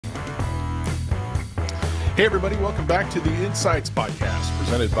Hey everybody, welcome back to the Insights Podcast,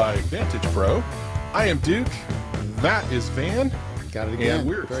 presented by Vantage Pro. I am Duke, that is Van. Got it again. And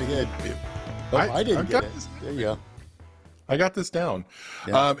we're very good. Oh, I didn't get it. There you go. I got this down.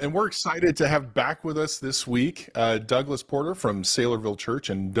 Yeah. And we're excited to have back with us this week Douglas Porter from Saylorville Church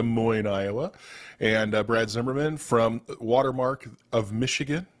in Des Moines, Iowa, and Brad Zimmerman from Watermark of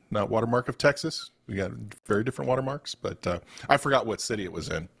Michigan, not Watermark of Texas. We got very different watermarks, but I forgot what city it was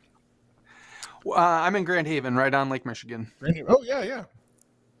in. I'm in Grand Haven, right on Lake Michigan. Oh, yeah.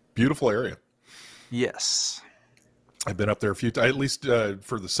 Beautiful area. Yes. I've been up there a few times, at least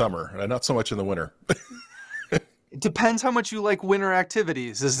for the summer, not so much in the winter. It depends how much you like winter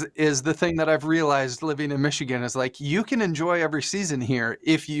activities is the thing that I've realized living in Michigan is like you can enjoy every season here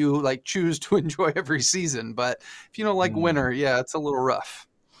if you like choose to enjoy every season. But if you don't like winter, yeah, it's a little rough.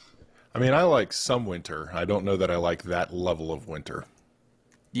 I mean, I like some winter. I don't know that I like that level of winter.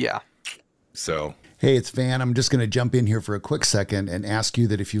 Yeah. So, hey, it's Van. I'm just going to jump in here for a quick second and ask you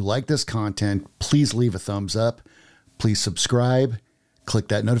that if you like this content, please leave a thumbs up, please subscribe, click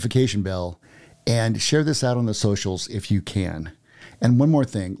that notification bell, and share this out on the socials if you can. And one more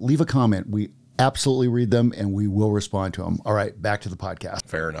thing, leave a comment. We absolutely read them and we will respond to them. All right, back to the podcast.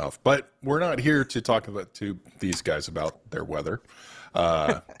 fair enough. But we're not here to talk to these guys about their weather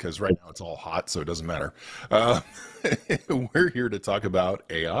because right now it's all hot, so it doesn't matter. We're here to talk about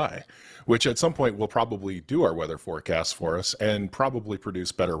AI, which at some point will probably do our weather forecasts for us and probably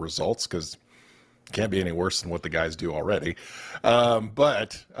produce better results because it can't be any worse than what the guys do already.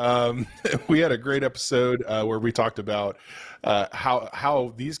 But we had a great episode where we talked about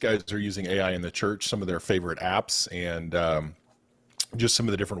how these guys are using AI in the church, some of their favorite apps, and just some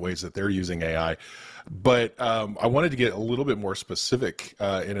of the different ways that they're using AI. But I wanted to get a little bit more specific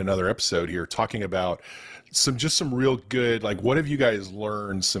in another episode here, talking about some real good, like, what have you guys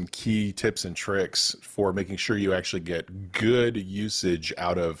learned, some key tips and tricks for making sure you actually get good usage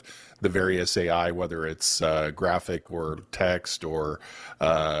out of the various AI, whether it's graphic or text or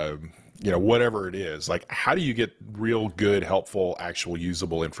whatever it is. Like, how do you get real good, helpful, actual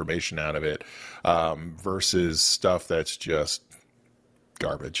usable information out of it versus stuff that's just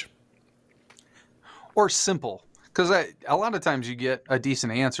garbage Or simple. Because a lot of times you get a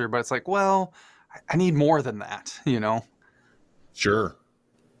decent answer, but it's like, well, I need more than that, Sure.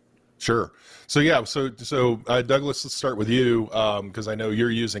 So yeah, so Douglas, let's start with you because I know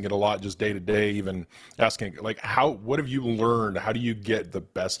you're using it a lot, just day to day. Even asking like, what have you learned? How do you get the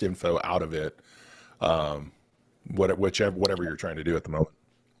best info out of it? Whatever you're trying to do at the moment.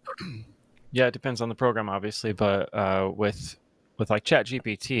 Yeah, it depends on the program, obviously, but with like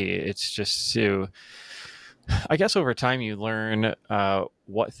ChatGPT, it's just I guess over time you learn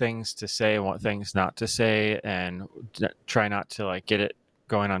what things to say and what things not to say, and try not to like get it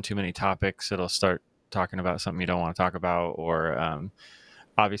going on too many topics. It'll start talking about something you don't want to talk about, or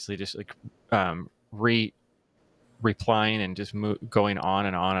obviously just like replying and just going on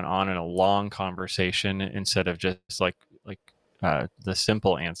and on and on in a long conversation instead of just like the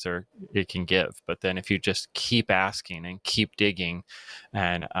simple answer it can give. But then if you just keep asking and keep digging,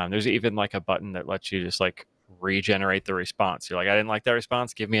 and there's even like a button that lets you just like regenerate the response. You're like, I didn't like that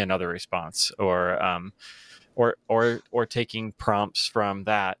response, give me another response, or taking prompts from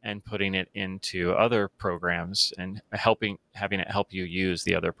that and putting it into other programs and having it help you use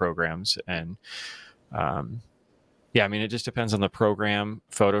the other programs. And yeah, I mean, it just depends on the program.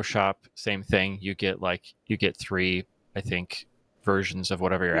 Photoshop, same thing. You get 3, I think, versions of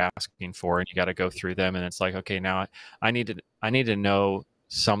whatever you're asking for, and you got to go through them. And it's like, okay, now I need to know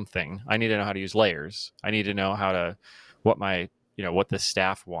something. I need to know how to use layers. I need to know what the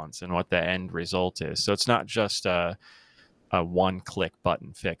staff wants and what the end result is. So it's not just a one-click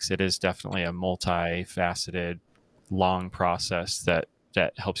button fix. It is definitely a multifaceted, long process that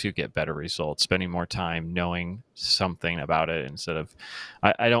helps you get better results, spending more time knowing something about it instead of,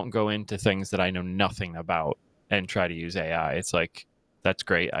 I don't go into things that I know nothing about and try to use AI. It's like, that's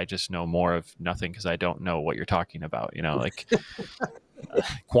great. I just know more of nothing because I don't know what you're talking about, like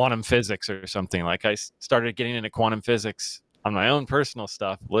quantum physics or something. Like, I started getting into quantum physics on my own personal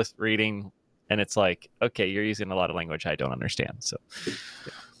stuff, list reading, and it's like, okay, you're using a lot of language I don't understand. So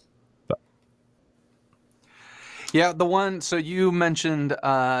Yeah, so you mentioned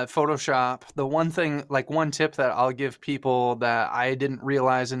Photoshop. The one thing, like one tip that I'll give people that I didn't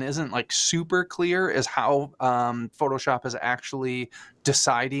realize and isn't like super clear is how Photoshop is actually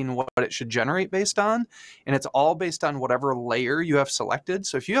deciding what it should generate based on. And it's all based on whatever layer you have selected.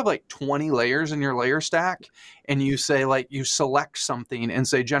 So if you have like 20 layers in your layer stack and you say like you select something and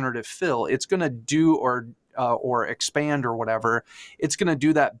say generative fill, it's going to do or or expand or whatever, it's going to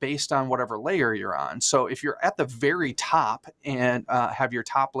do that based on whatever layer you're on. So if you're at the very top and have your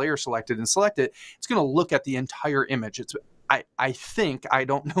top layer selected and select it, it's going to look at the entire image. I think, I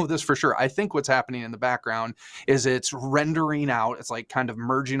don't know this for sure, I think what's happening in the background is it's rendering out, it's like kind of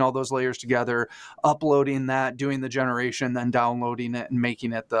merging all those layers together, uploading that, doing the generation, then downloading it and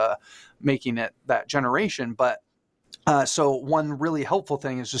making it that generation. But so one really helpful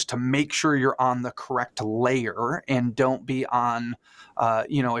thing is just to make sure you're on the correct layer and don't be on,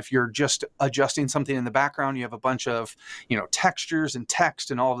 if you're just adjusting something in the background, you have a bunch of, textures and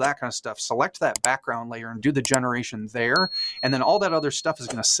text and all of that kind of stuff. Select that background layer and do the generation there. And then all that other stuff is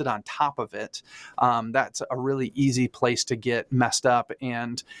going to sit on top of it. That's a really easy place to get messed up.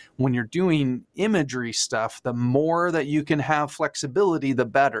 And when you're doing imagery stuff, the more that you can have flexibility, the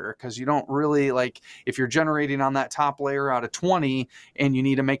better, because you don't really if you're generating on that top layer out of 20 and you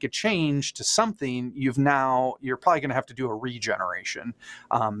need to make a change to something, you're probably going to have to do a regeneration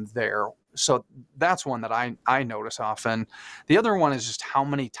there. So that's one that I notice often. The other one is just how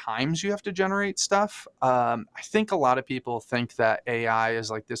many times you have to generate stuff. I think a lot of people think that AI is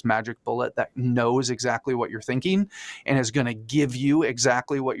like this magic bullet that knows exactly what you're thinking and is going to give you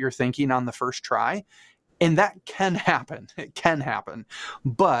exactly what you're thinking on the first try. And that can happen. It can happen.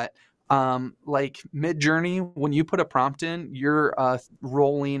 But like Midjourney, when you put a prompt in, you're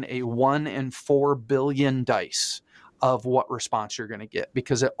rolling a 1 in 4 billion dice of what response you're going to get,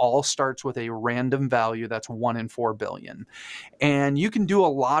 because it all starts with a random value that's 1 in 4 billion. And you can do a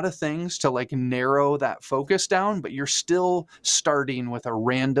lot of things to narrow that focus down, but you're still starting with a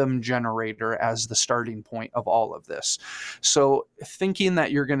random generator as the starting point of all of this. So thinking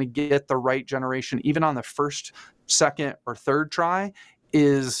that you're going to get the right generation, even on the first, second, or third try,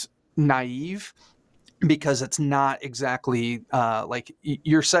 is naive, because it's not exactly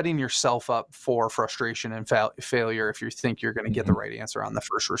you're setting yourself up for frustration and failure if you think you're going to get the right answer on the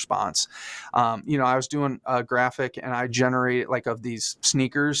first response. I was doing a graphic and I generated of these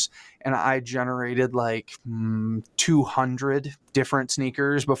sneakers, and I generated 200 different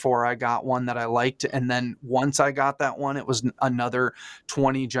sneakers before I got one that I liked. And then once I got that one, it was another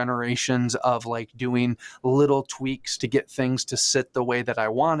 20 generations of doing little tweaks to get things to sit the way that I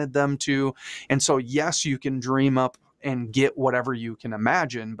wanted them to. And so, yes, you can dream up and get whatever you can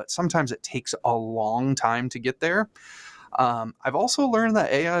imagine, but sometimes it takes a long time to get there. I've also learned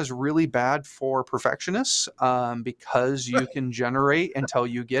that AI is really bad for perfectionists because you can generate until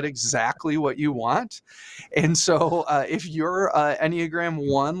you get exactly what you want. And so if you're Enneagram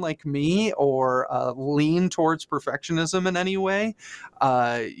 1 like me, or lean towards perfectionism in any way,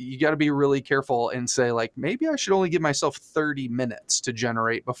 you got to be really careful and say, maybe I should only give myself 30 minutes to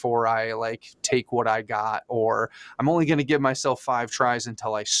generate before I take what I got, or I'm only going to give myself 5 tries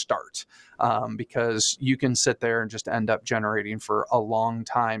until I start. Because you can sit there and just end up generating for a long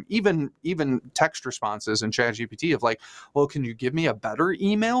time. Even text responses in ChatGPT of well, can you give me a better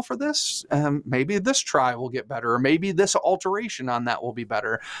email for this? Maybe this try will get better, or maybe this alteration on that will be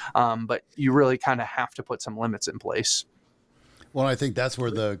better. But you really kind of have to put some limits in place. Well, I think that's where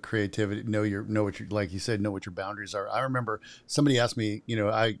the creativity, like you said, know what your boundaries are. I remember somebody asked me,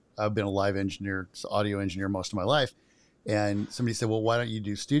 I've been a live engineer, audio engineer most of my life. And somebody said, well, why don't you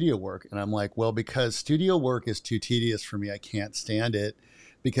do studio work? And I'm like, well, because studio work is too tedious for me. I can't stand it,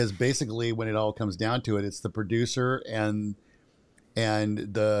 because basically when it all comes down to it, it's the producer and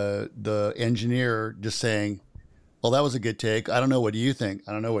the engineer just saying, well, that was a good take. I don't know. What do you think?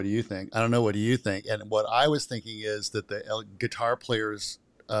 I don't know. What do you think? I don't know. What do you think? And what I was thinking is that the guitar player's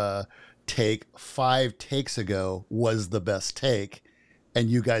take 5 takes ago was the best take. And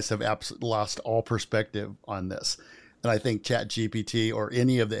you guys have absolutely lost all perspective on this. And I think ChatGPT or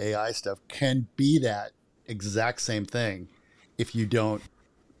any of the AI stuff can be that exact same thing if you don't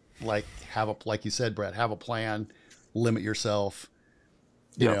like you said, Brett, have a plan, limit yourself,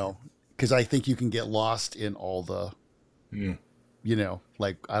 you know, because I think you can get lost in all the, I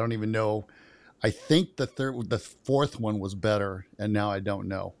don't even know. I think the fourth one was better, and now I don't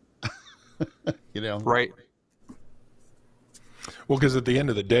know. Right. Well, because at the end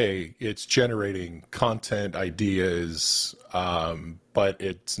of the day, it's generating content, ideas, but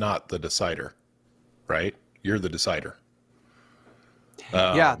it's not the decider, right? You're the decider.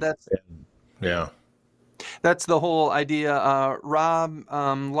 That's the whole idea. Rob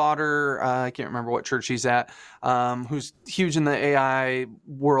Lauder, I can't remember what church he's at, who's huge in the AI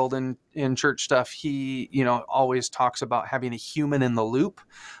world and in church stuff. He, always talks about having a human in the loop.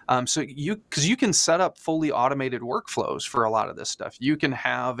 Because you can set up fully automated workflows for a lot of this stuff. You can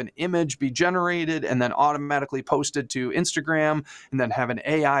have an image be generated and then automatically posted to Instagram, and then have an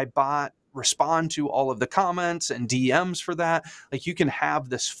AI bot respond to all of the comments and DMs for that. Like, you can have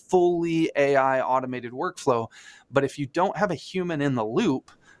this fully AI automated workflow, but if you don't have a human in the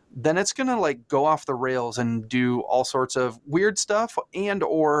loop, then it's going to like go off the rails and do all sorts of weird stuff. And,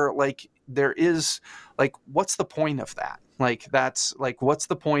 or like, there is like, what's the point of that? Like, that's like, what's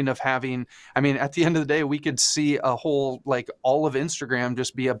the point of having, I mean, at the end of the day, we could see a whole, like, all of Instagram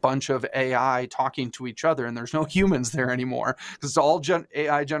just be a bunch of AI talking to each other, and there's no humans there anymore, because it's all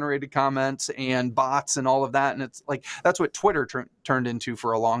AI generated comments and bots and all of that. And it's like, that's what Twitter turned into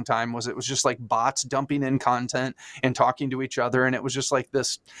for a long time, was it was just like bots dumping in content and talking to each other. And it was just like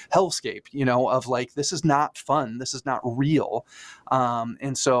this hellscape, you know, of like, this is not fun. This is not real.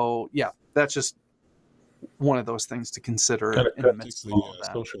 And so, yeah, that's just one of those things to consider in the midst of all of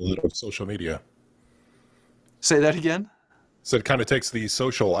that. Social media. Say that again? So it kind of takes the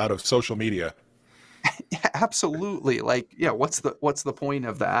social out of social media. Yeah, absolutely. Like, yeah, what's the point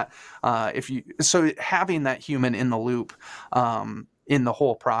of that? So having that human in the loop in the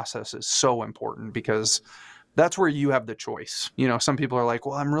whole process is so important, because that's where you have the choice. You know, some people are like,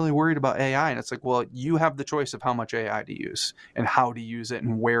 well, I'm really worried about AI. And it's like, well, you have the choice of how much AI to use and how to use it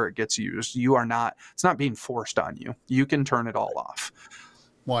and where it gets used. It's not being forced on you. You can turn it all off.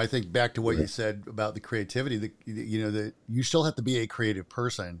 Well, I think back to what you said about the creativity, that you still have to be a creative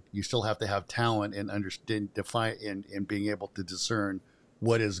person. You still have to have talent and understand, define, and being able to discern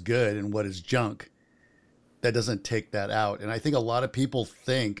what is good and what is junk. That doesn't take that out. And I think a lot of people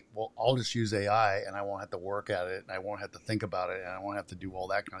think, well, I'll just use AI and I won't have to work at it, and I won't have to think about it, and I won't have to do all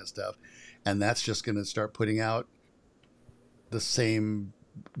that kind of stuff. And that's just going to start putting out the same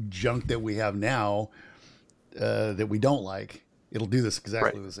junk that we have now that we don't like. It'll do this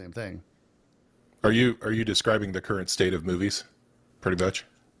exactly the same thing. Are you describing the current state of movies, pretty much?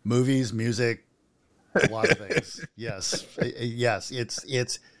 Movies, music, a lot of things. Yes. Yes.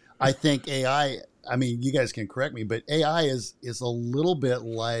 It's, I think AI, I mean, you guys can correct me, but AI is a little bit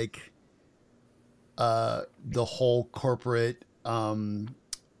like the whole corporate,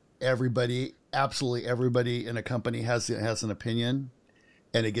 absolutely everybody in a company has an opinion,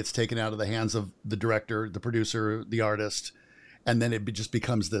 and it gets taken out of the hands of the director, the producer, the artist. And then it just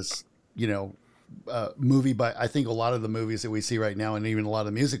becomes this, movie by, I think a lot of the movies that we see right now, and even a lot of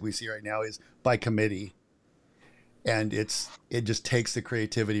the music we see right now, is by committee. And it just takes the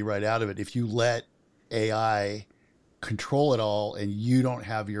creativity right out of it. If you let AI control it all and you don't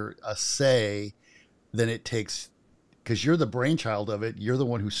have a say, then it takes, because you're the brainchild of it, you're the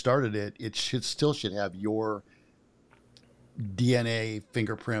one who started it, it still should have your DNA,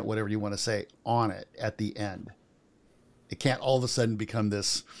 fingerprint, whatever you want to say, on it at the end. It can't all of a sudden become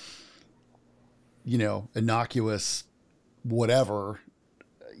this, innocuous whatever,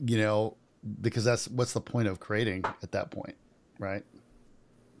 because what's the point of creating at that point, right?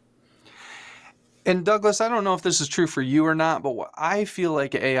 And Douglas, I don't know if this is true for you or not, but what I feel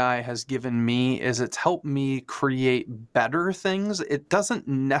like AI has given me is it's helped me create better things. It hasn't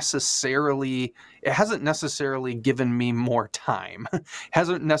necessarily given me more time. It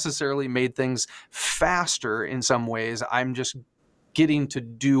hasn't necessarily made things faster in some ways. I'm just getting to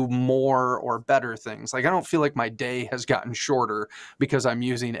do more or better things. Like, I don't feel like my day has gotten shorter because I'm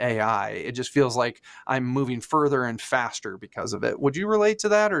using AI. It just feels like I'm moving further and faster because of it. Would you relate to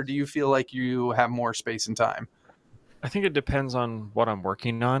that, or do you feel like you have more space and time? I think it depends on what I'm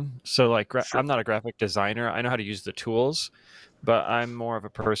working on. So like, Sure. I'm not a graphic designer. I know how to use the tools, but I'm more of a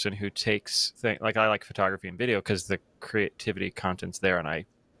person who takes things, like I like photography and video because the creativity content's there and I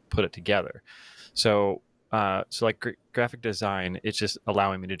put it together. So like graphic design, it's just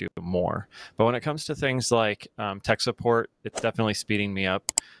allowing me to do more. But when it comes to things like tech support, it's definitely speeding me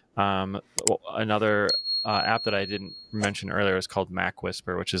up. Another app that I didn't mention earlier is called Mac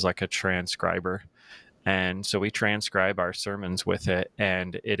Whisper, which is like a transcriber. And so we transcribe our sermons with it,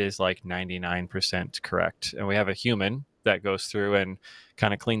 and it is like 99% correct. And we have a human that goes through and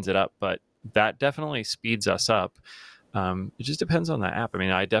kind of cleans it up, but that definitely speeds us up. It just depends on the app. I mean,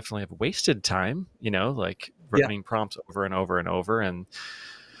 I definitely have wasted time, like running prompts over and over and over.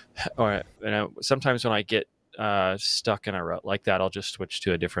 Or sometimes when I get stuck in a rut like that, I'll just switch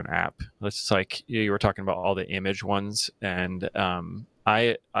to a different app. It's like you were talking about all the image ones, and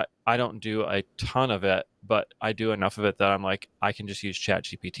I don't do a ton of it, but I do enough of it that I'm like, I can just use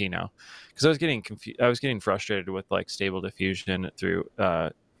ChatGPT now, because I was getting confused. I was getting frustrated with like Stable Diffusion through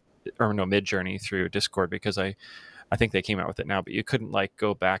Midjourney through Discord, because I think they came out with it now, but you couldn't like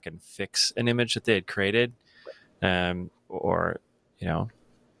go back and fix an image that they had created, or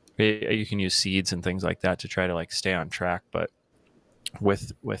you can use seeds and things like that to try to like stay on track. But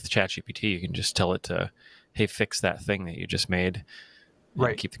with ChatGPT, you can just tell it to, hey, fix that thing that you just made,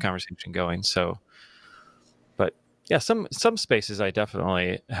 Right. keep the conversation going. So, but yeah, some spaces I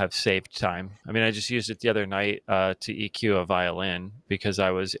definitely have saved time. I mean, I just used it the other night to EQ a violin because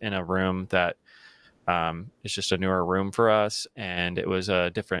I was in a room that it's just a newer room for us, and it was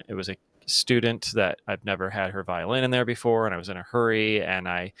a student that I've never had her violin in there before, and I was in a hurry, and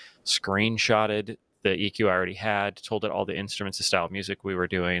I screenshotted the EQ I already had, told it all the instruments, the style of music we were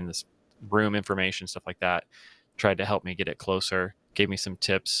doing, this room information, stuff like that, tried to help me get it closer, gave me some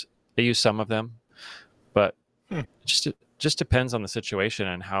tips. I used some of them, but it just depends on the situation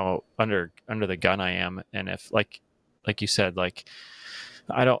and how under the gun I am, and if like you said, like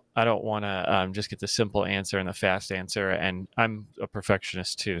I don't want to just get the simple answer and the fast answer, and I'm a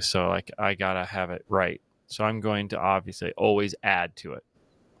perfectionist too, so like I gotta have it right. So I'm going to obviously always add to it,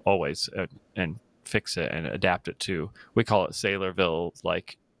 always, and fix it and adapt it to. We call it Saylorville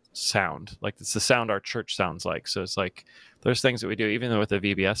like sound, like it's the sound our church sounds like. So it's like there's things that we do, even though with the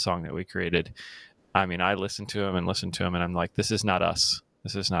VBS song that we created. I mean, I listened to him, and I'm like, this is not us.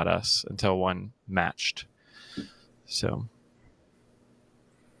 This is not us, until one matched. So.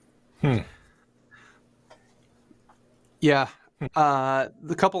 Yeah.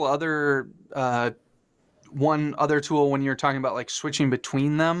 The couple other, one other tool when you're talking about like switching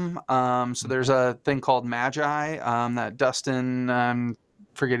between them. So there's a thing called Magi that Dustin,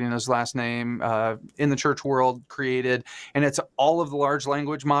 forgetting his last name, in the church world created, and it's all of the large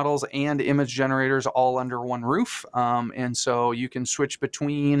language models and image generators all under one roof. And so you can switch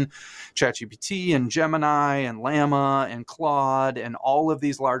between ChatGPT and Gemini and Llama and Claude and all of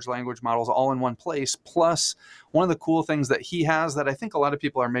these large language models all in one place. Plus, one of the cool things that he has that I think a lot of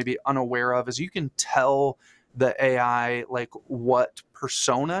people are maybe unaware of is you can tell the AI like what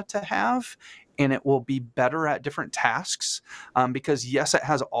persona to have, and it will be better at different tasks because yes, it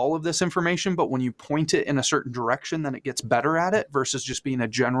has all of this information, but when you point it in a certain direction, then it gets better at it versus just being a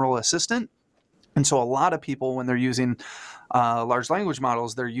general assistant. And so a lot of people, when they're using large language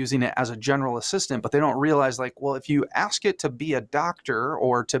models, they're using it as a general assistant, but they don't realize like, well, if you ask it to be a doctor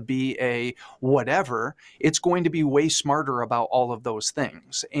or to be a whatever, it's going to be way smarter about all of those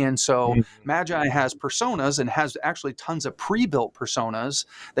things. And so Magi has personas and has actually tons of pre-built personas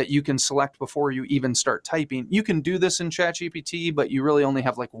that you can select before you even start typing. You can do this in ChatGPT, but you really only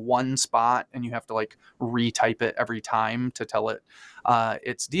have like one spot and you have to like retype it every time to tell it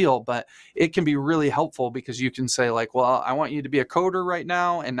its deal. But it can be really helpful because you can say like, well, I want you to be a coder right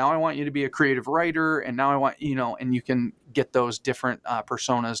now, and now I want you to be a creative writer, and now I want, and you can get those different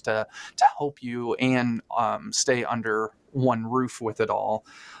personas to help you and stay under one roof with it all.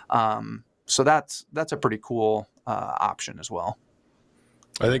 So that's a pretty cool option as well.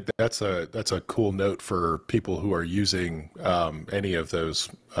 I think that's a cool note for people who are using any of those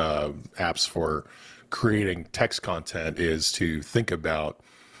apps for creating text content, is to think about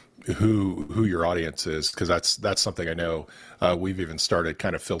who your audience is, because that's something I know we've even started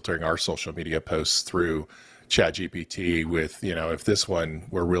kind of filtering our social media posts through ChatGPT with, if this one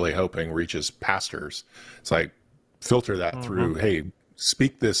we're really hoping reaches pastors, it's like filter that through, hey,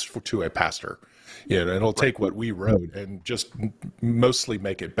 speak this to a pastor. It'll take what we wrote and just mostly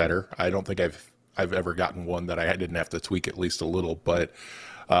make it better. I don't think I've ever gotten one that I didn't have to tweak at least a little, but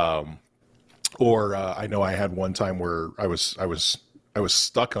I know I had one time where I was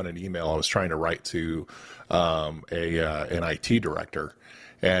stuck on an email I was trying to write to an IT director,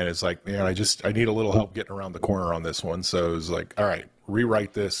 and it's like, man, I need a little help getting around the corner on this one. So it was like, all right,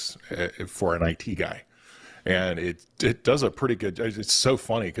 rewrite this for an IT guy, and it does a pretty good. It's so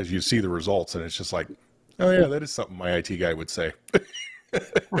funny because you see the results, and it's just like, oh yeah, that is something my IT guy would say.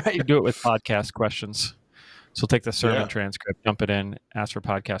 Right. You do it with podcast questions. So take the sermon transcript, dump it in, ask for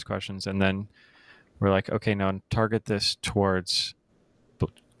podcast questions, and then we're like, okay, now target this towards,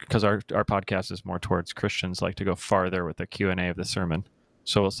 because our podcast is more towards Christians, like to go farther with the Q&A of the sermon.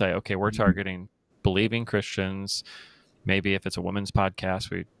 So we'll say, okay, we're targeting believing Christians. Maybe if it's a women's podcast,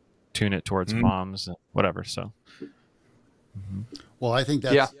 we tune it towards moms, whatever. So, well, I think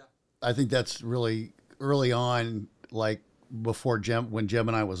that's really early on, like before when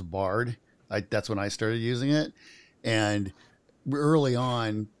Gemini was barred. That's when I started using it, and early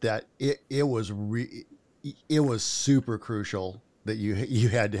on that it was super crucial that you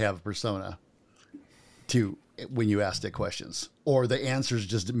had to have a persona when you asked it questions, or the answers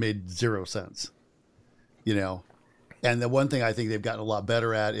just made zero sense, And the one thing I think they've gotten a lot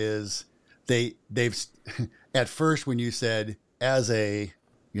better at is they've at first, when you said as a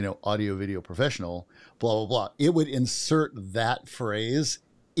audio video professional, blah blah blah, it would insert that phrase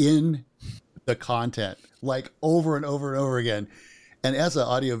in the content like over and over and over again. And as an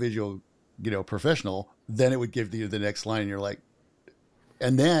audio visual, professional, then it would give you the next line, and you're like,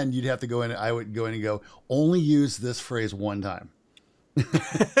 And then you'd have to go in. I would go in and go, only use this phrase one time.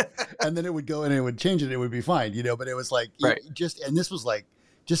 And then it would go in and it would change it. It would be fine, but it was like, Right. and this was like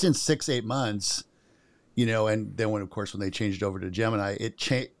just in 6-8 months, and then when they changed over to Gemini,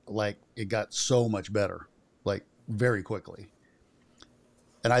 it got so much better, like very quickly.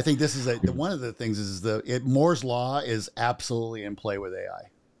 And I think this is one of the things is Moore's law is absolutely in play with AI,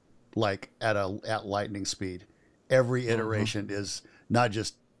 like at lightning speed. Every iteration is not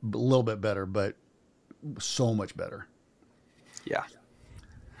just a little bit better, but so much better. Yeah.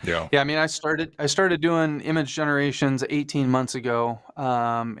 Yeah. Yeah. I mean, I started doing image generations 18 months ago,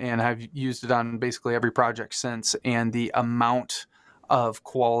 and I've used it on basically every project since. And the amount of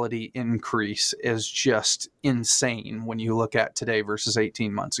quality increase is just insane when you look at today versus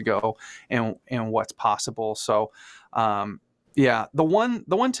 18 months ago and what's possible. So, yeah, the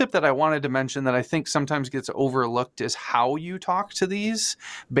one tip that I wanted to mention that I think sometimes gets overlooked is how you talk to these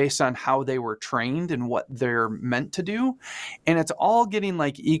based on how they were trained and what they're meant to do. And it's all getting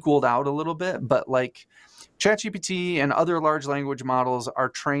like equaled out a little bit, but like ChatGPT and other large language models are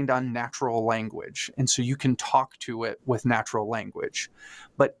trained on natural language. And so you can talk to it with natural language.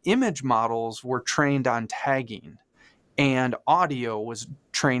 But image models were trained on tagging. And audio was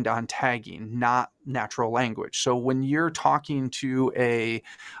trained on tagging, not natural language. So when you're talking to a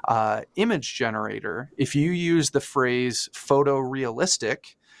image generator, if you use the phrase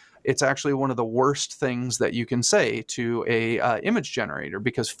photorealistic, it's actually one of the worst things that you can say to a image generator,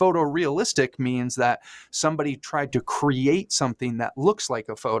 because photorealistic means that somebody tried to create something that looks like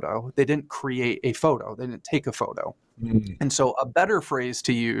a photo. They didn't create a photo. They didn't take a photo. And so a better phrase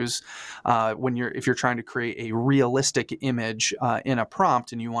to use if you're trying to create a realistic image in a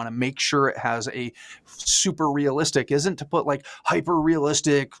prompt and you want to make sure it has a super realistic, isn't to put like hyper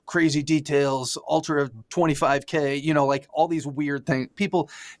realistic, crazy details, ultra 25K, like all these weird things.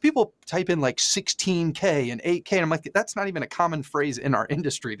 People type in like 16K and 8K. And I'm like, that's not even a common phrase in our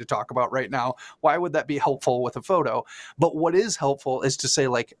industry to talk about right now. Why would that be helpful with a photo? But what is helpful is to say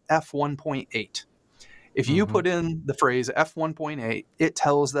like f1.8. If you put in the phrase f1.8, it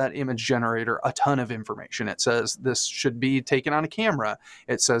tells that image generator a ton of information. It says this should be taken on a camera.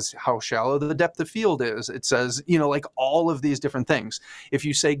 It says how shallow the depth of field is. It says, like all of these different things. If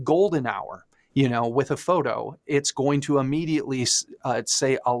you say golden hour, with a photo, it's going to immediately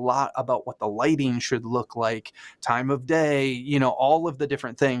say a lot about what the lighting should look like, time of day, all of the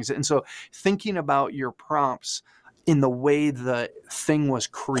different things. And so thinking about your prompts in the way the thing was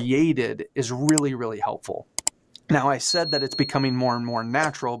created is really, really helpful. Now, I said that it's becoming more and more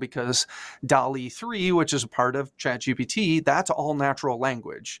natural because DALL-E 3, which is a part of ChatGPT, that's all natural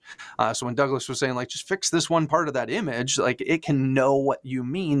language. So when Douglas was saying, like, just fix this one part of that image, like it can know what you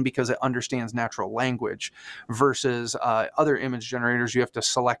mean because it understands natural language versus other image generators. You have to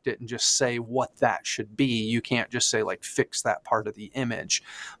select it and just say what that should be. You can't just say, like, fix that part of the image.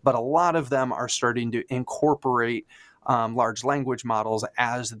 But a lot of them are starting to incorporate large language models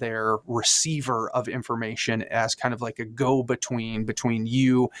as their receiver of information, as kind of like a go-between between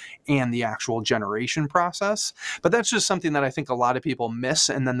you and the actual generation process. But that's just something that I think a lot of people miss,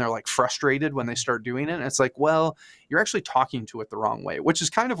 and then they're like frustrated when they start doing it. And it's like, well, you're actually talking to it the wrong way, which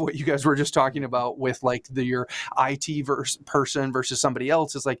is kind of what you guys were just talking about with like your IT person versus somebody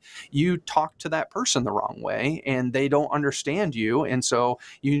else. Is like you talk to that person the wrong way and they don't understand you. And so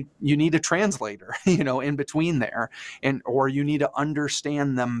you need a translator, in between there. Or you need to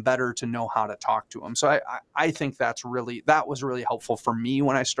understand them better to know how to talk to them. So I think that was really helpful for me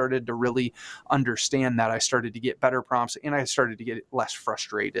when I started to really understand that. I started to get better prompts and I started to get less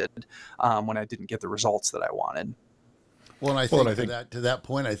frustrated when I didn't get the results that I wanted. Well, and I think to that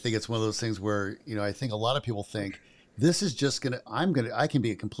point, I think it's one of those things where, I think a lot of people think this is just I can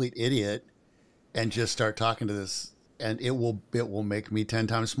be a complete idiot and just start talking to this and it will make me 10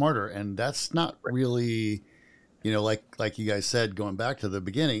 times smarter. And that's not really, like you guys said, going back to the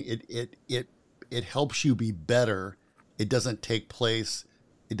beginning, it helps you be better. It doesn't take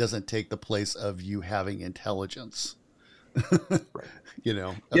the place of you having intelligence. Right.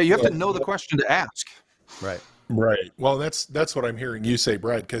 Yeah, you have to know the question to ask. Right. Right. Well, that's what I'm hearing you say,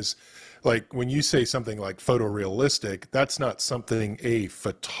 Brad, because like when you say something like photorealistic, that's not something a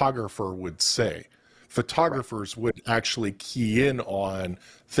photographer would say. Photographers would actually key in on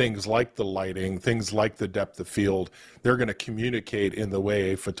things like the lighting, things like the depth of field. They're going to communicate in the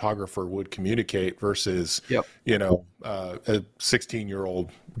way a photographer would communicate versus, a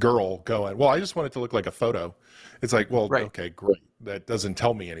 16-year-old girl going, well, I just want it to look like a photo. It's like, well, okay, great. That doesn't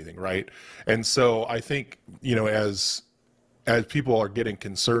tell me anything, right? And so I think, as people are getting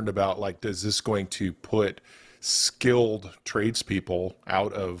concerned about, like, does this going to put skilled tradespeople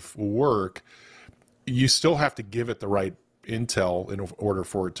out of work, you still have to give it the right intel in order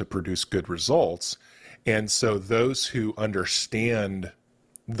for it to produce good results. And so those who understand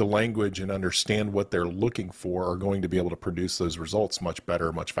the language and understand what they're looking for are going to be able to produce those results much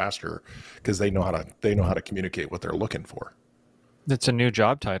better, much faster, because they know how to communicate what they're looking for. It's a new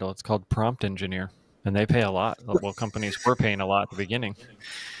job title. It's called prompt engineer, and they pay a lot. Well, companies were paying a lot at the beginning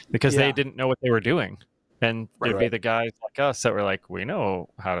because they didn't know what they were doing. And there'd be the guys like us that were like, we know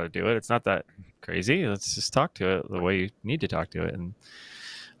how to do it. It's not that crazy. Let's just talk to it the way you need to talk to it. And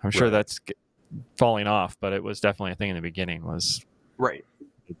I'm sure that's falling off, but it was definitely a thing in the beginning. Was a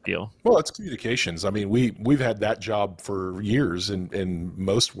big deal. Well, it's communications. I mean, we've had that job for years. In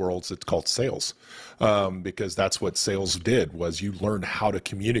most worlds, it's called sales, because that's what sales did. Was you learned how to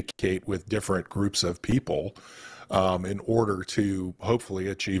communicate with different groups of people in order to hopefully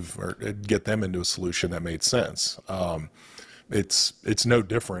achieve or get them into a solution that made sense. It's no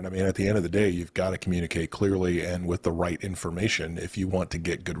different. I mean, at the end of the day, you've got to communicate clearly and with the right information if you want to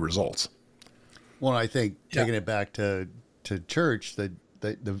get good results. Well, I think taking it back to church,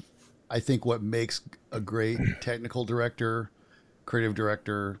 I think what makes a great technical director, creative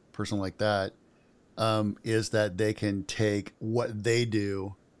director, person like that, is that they can take what they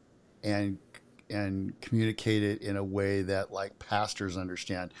do and communicate it in a way that like pastors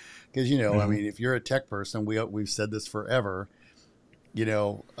understand. Because, you know, I mean, if you're a tech person, we've said this forever, you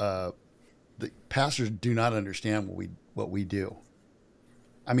know, the pastors do not understand what we do.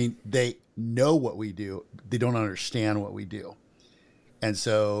 I mean, they know what we do. They don't understand what we do. And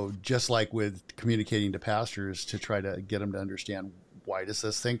so just like with communicating to pastors to try to get them to understand, why is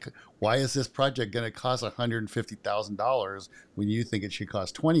this project going to cost $150,000 when you think it should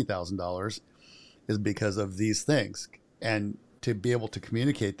cost $20,000, is because of these things. And to be able to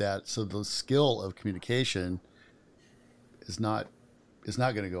communicate that, so the skill of communication is not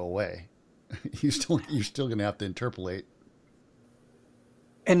going to go away. You're still going to have to interpolate.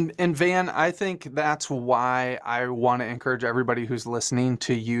 And Van, I think that's why I want to encourage everybody who's listening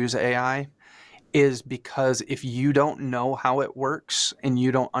to use AI, is because if you don't know how it works and you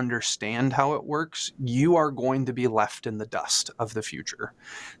don't understand how it works, you are going to be left in the dust of the future.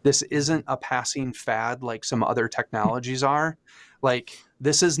 This isn't a passing fad like some other technologies are. Like,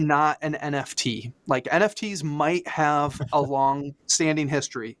 this is not an NFT. Like, NFTs might have a long-standing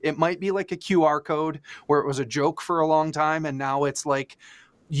history. It might be like a QR code where it was a joke for a long time and now it's like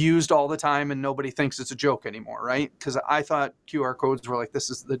used all the time and nobody thinks it's a joke anymore, right? Because I thought QR codes were like, this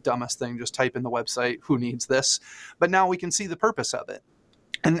is the dumbest thing, just type in the website, who needs this? But now we can see the purpose of it.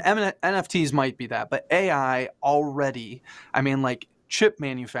 And NFTs might be that, but AI already, I mean, like, chip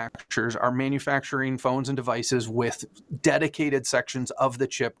manufacturers are manufacturing phones and devices with dedicated sections of the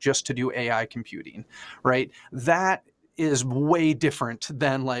chip just to do AI computing, right? That is way different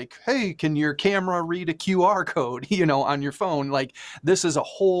than like, hey, can your camera read a QR code, you know, on your phone? Like, this is a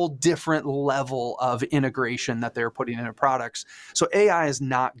whole different level of integration that they're putting into products. So AI is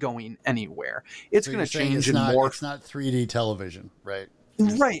not going anywhere. It's going to change and morph. It's not 3D television, right?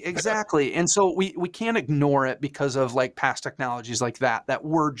 Right, exactly. And so we can't ignore it because of like past technologies like that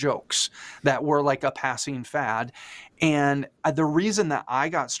were jokes, that were like a passing fad. And the reason that I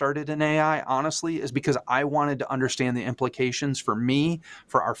got started in AI, honestly, is because I wanted to understand the implications for me,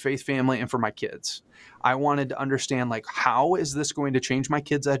 for our faith family, and for my kids. I wanted to understand, like, how is this going to change my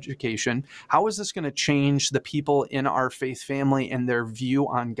kids' education? How is this going to change the people in our faith family and their view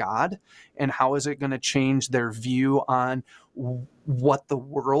on God? And how is it going to change their view on what the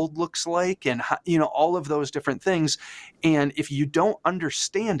world looks like, and how, you know, all of those different things. And if you don't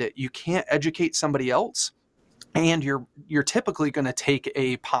understand it, you can't educate somebody else. And you're typically going to take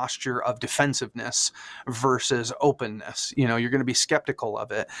a posture of defensiveness versus openness. You know, you're going to be skeptical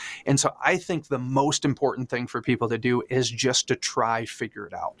of it. And so I think the most important thing for people to do is just to figure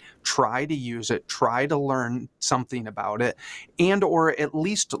it out, try to use it, try to learn something about it, and or at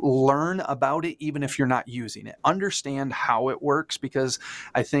least learn about it even if you're not using it. Understand how it works, because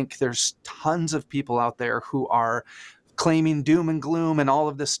I think there's tons of people out there who are claiming doom and gloom and all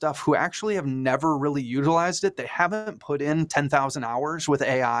of this stuff who actually have never really utilized it. They haven't put in 10,000 hours with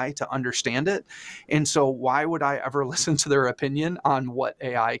AI to understand it. And so why would I ever listen to their opinion on what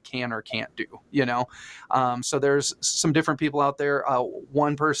AI can or can't do, you know? So there's some different people out there.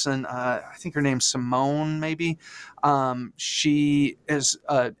 One person, I think her name's Simone, maybe. She is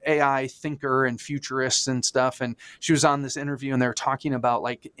an AI thinker and futurist and stuff. And she was on this interview and they're talking about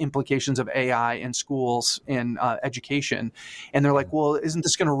like implications of AI in schools and education. And they're like, well, isn't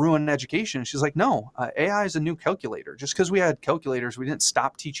this going to ruin education? She's like, no, AI is a new calculator. Just because we had calculators, we didn't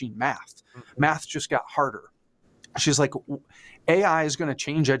stop teaching math. Math just got harder. She's like, AI is going to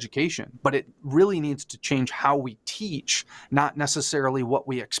change education, but it really needs to change how we teach, not necessarily what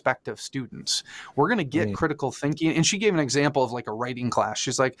we expect of students. We're going to get critical thinking. And she gave an example of like a writing class.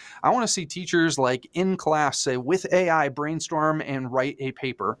 She's like, I want to see teachers like in class say, with AI, brainstorm and write a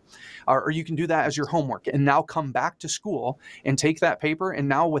paper. Or you can do that as your homework and now come back to school and take that paper. And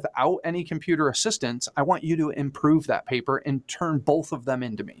now without any computer assistance, I want you to improve that paper and turn both of them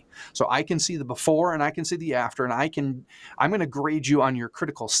into me. So I can see the before and I can see the after, and I'm going to grade you on your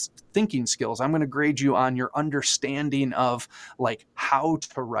critical thinking skills. I'm going to grade you on your understanding of like how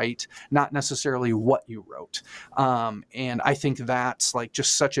to write, not necessarily what you wrote. And I think that's like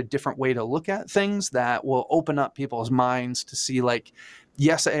just such a different way to look at things that will open up people's minds to see like,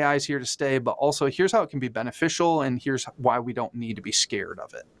 yes, AI is here to stay, but also here's how it can be beneficial, and here's why we don't need to be scared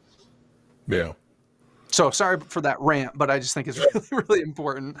of it. Yeah. So sorry for that rant, but I just think it's really, really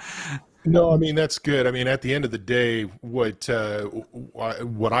important. No, I mean, that's good. I mean, at the end of the day, what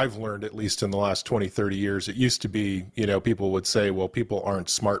I've learned, at least in the last 20, 30 years, it used to be, you know, people would say, well, people aren't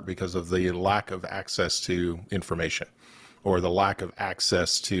smart because of the lack of access to information or the lack of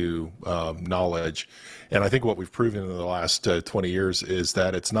access to knowledge. And I think what we've proven in the last 20 years is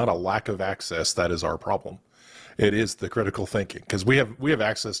that it's not a lack of access that is our problem. It is the critical thinking, because we have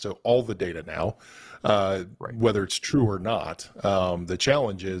access to all the data now. Right. Whether it's true or not. The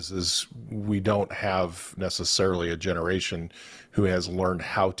challenge is we don't have necessarily a generation who has learned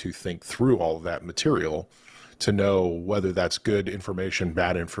how to think through all of that material to know whether that's good information,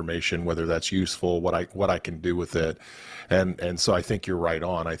 bad information, whether that's useful, what I can do with it. And so I think you're right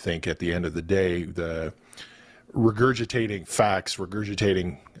on. I think at the end of the day, the regurgitating facts,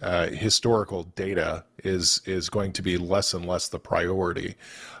 regurgitating historical data is going to be less and less the priority,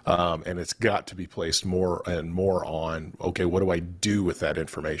 and it's got to be placed more and more on, okay, what do I do with that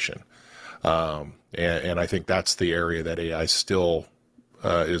information? And I think that's the area that AI still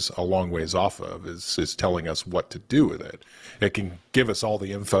is a long ways off of, is telling us what to do with it. It can give us all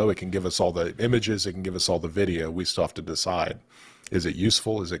the info, it can give us all the images, it can give us all the video. We still have to decide, is it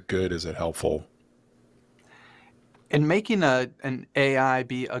useful, is it good, is it helpful? And making an AI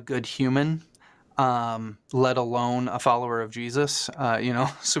be a good human, let alone a follower of Jesus,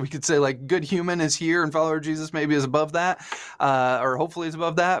 so we could say like good human is here and follower of Jesus maybe is above that, or hopefully is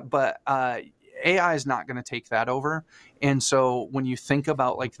above that, but AI is not going to take that over. And so when you think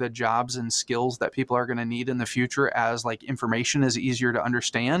about like the jobs and skills that people are going to need in the future, as like information is easier to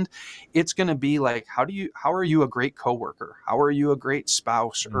understand, it's going to be like, how are you a great coworker? How are you a great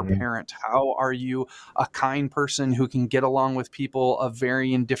spouse or parent? How are you a kind person who can get along with people of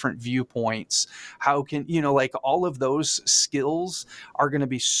varying different viewpoints? How can, like all of those skills are going to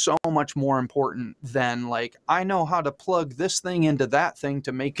be so much more important than like, I know how to plug this thing into that thing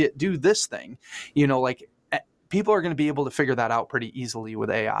to make it do this thing, like people are going to be able to figure that out pretty easily with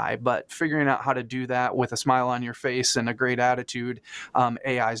AI, but figuring out how to do that with a smile on your face and a great attitude,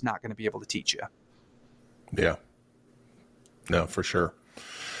 AI is not going to be able to teach you. Yeah, no, for sure.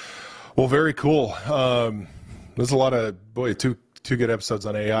 Well, very cool. There's a lot of, two good episodes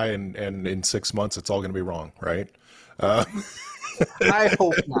on AI, and in 6 months, it's all going to be wrong, right? I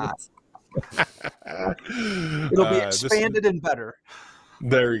hope not. It'll be expanded and better.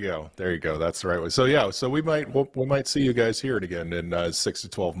 There you go. That's the right way. So yeah, so we might see you guys here again in 6 to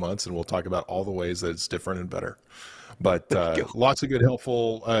 12 months, and we'll talk about all the ways that it's different and better. But lots of good,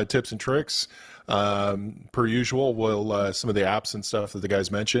 helpful tips and tricks. Per usual, we'll some of the apps and stuff that the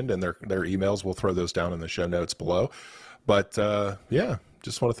guys mentioned and their emails, we'll throw those down in the show notes below. But yeah,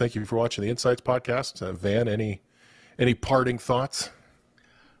 just want to thank you for watching the Insights podcast. Van, any parting thoughts?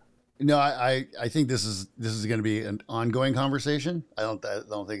 No, I think this is going to be an ongoing conversation. I don't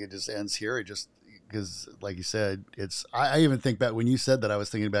think it just ends here. It just, because like you said, I even think back when you said that, I was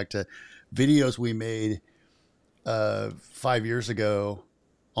thinking back to videos we made 5 years ago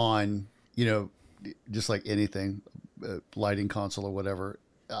on, just like anything, lighting console or whatever.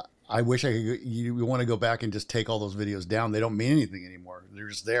 I wish you want to go back and just take all those videos down. They don't mean anything anymore. They're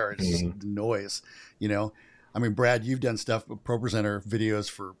just there. It's just noise, I mean, Brad, you've done stuff with ProPresenter videos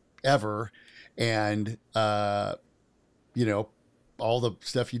forever, and all the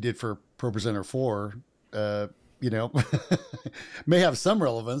stuff you did for ProPresenter 4 may have some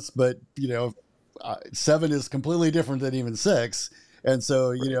relevance, but 7 is completely different than even 6. And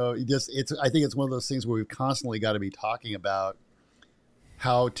so I think it's one of those things where we've constantly got to be talking about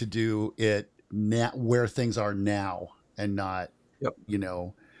how to do it now, where things are now, and not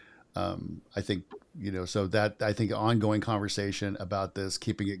I think so that I think ongoing conversation about this,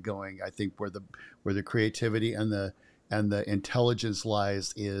 keeping it going. I think where the creativity and the intelligence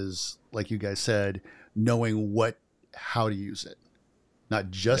lies is, like you guys said, knowing what how to use it,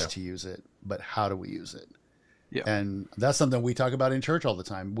 not just to use it, but how do we use it? Yeah. And that's something we talk about in church all the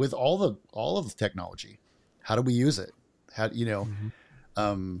time with all of the technology. How do we use it? How, you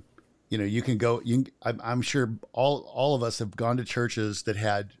know, you can go, I'm sure all of us have gone to churches that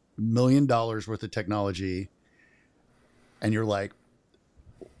had $1 million worth of technology. And you're like,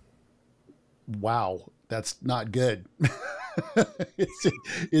 wow, that's not good.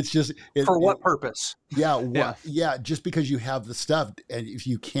 it's just for what purpose? Yeah. Just because you have the stuff, and if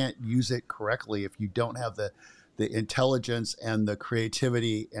you can't use it correctly, if you don't have the intelligence and the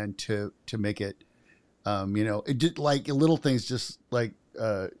creativity and to make it, it did like little things, just like,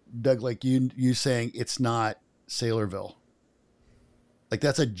 Doug, like you saying it's not Saylorville. Like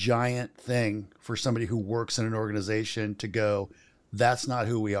that's a giant thing for somebody who works in an organization to go, that's not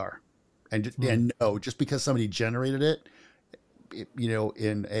who we are. And no, just because somebody generated it,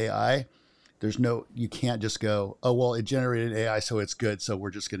 in AI, you can't just go, oh, well, it generated AI, so it's good, so we're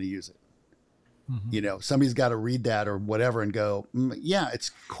just going to use it. Somebody's got to read that or whatever and go, yeah,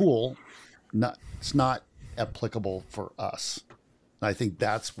 it's cool. It's not applicable for us. And I think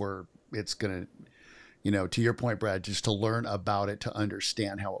that's where it's going to, to your point, Brad, just to learn about it, to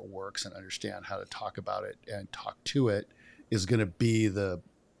understand how it works and understand how to talk about it and talk to it is going to be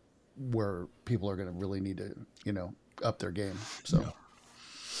where people are going to really need to, up their game. So,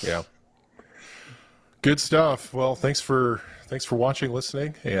 yeah. Good stuff. Well, thanks for watching,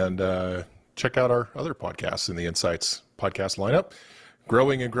 listening, and check out our other podcasts in the Insights podcast lineup,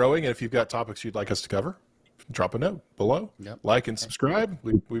 Growing and Growing. And if you've got topics you'd like us to cover, drop a note below. Yep. Like and subscribe.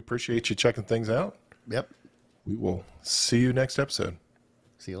 We appreciate you checking things out. Yep. We will see you next episode.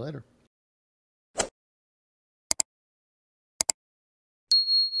 See you later.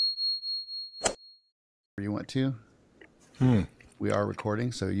 You want to? We are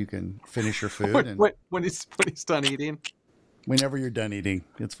recording, so you can finish your food. Wait, when he's done eating. Whenever you're done eating,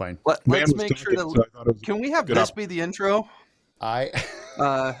 it's fine. Let's make sure can we have this be the intro? This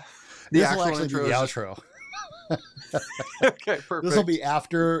will actually be the outro. Okay, perfect. This will be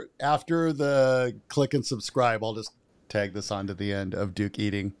after the click and subscribe. I'll just tag this onto the end of Duke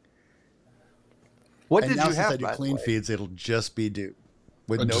eating. What and did now, you have? Since I do clean feeds, it'll just be Duke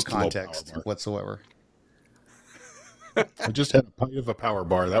with no context whatsoever. I just had a pint of a power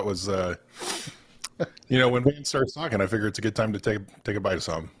bar. That was, when Van starts talking, I figure it's a good time to take a bite of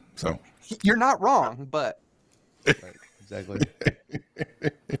something. So you're not wrong, but right, exactly.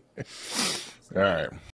 All right.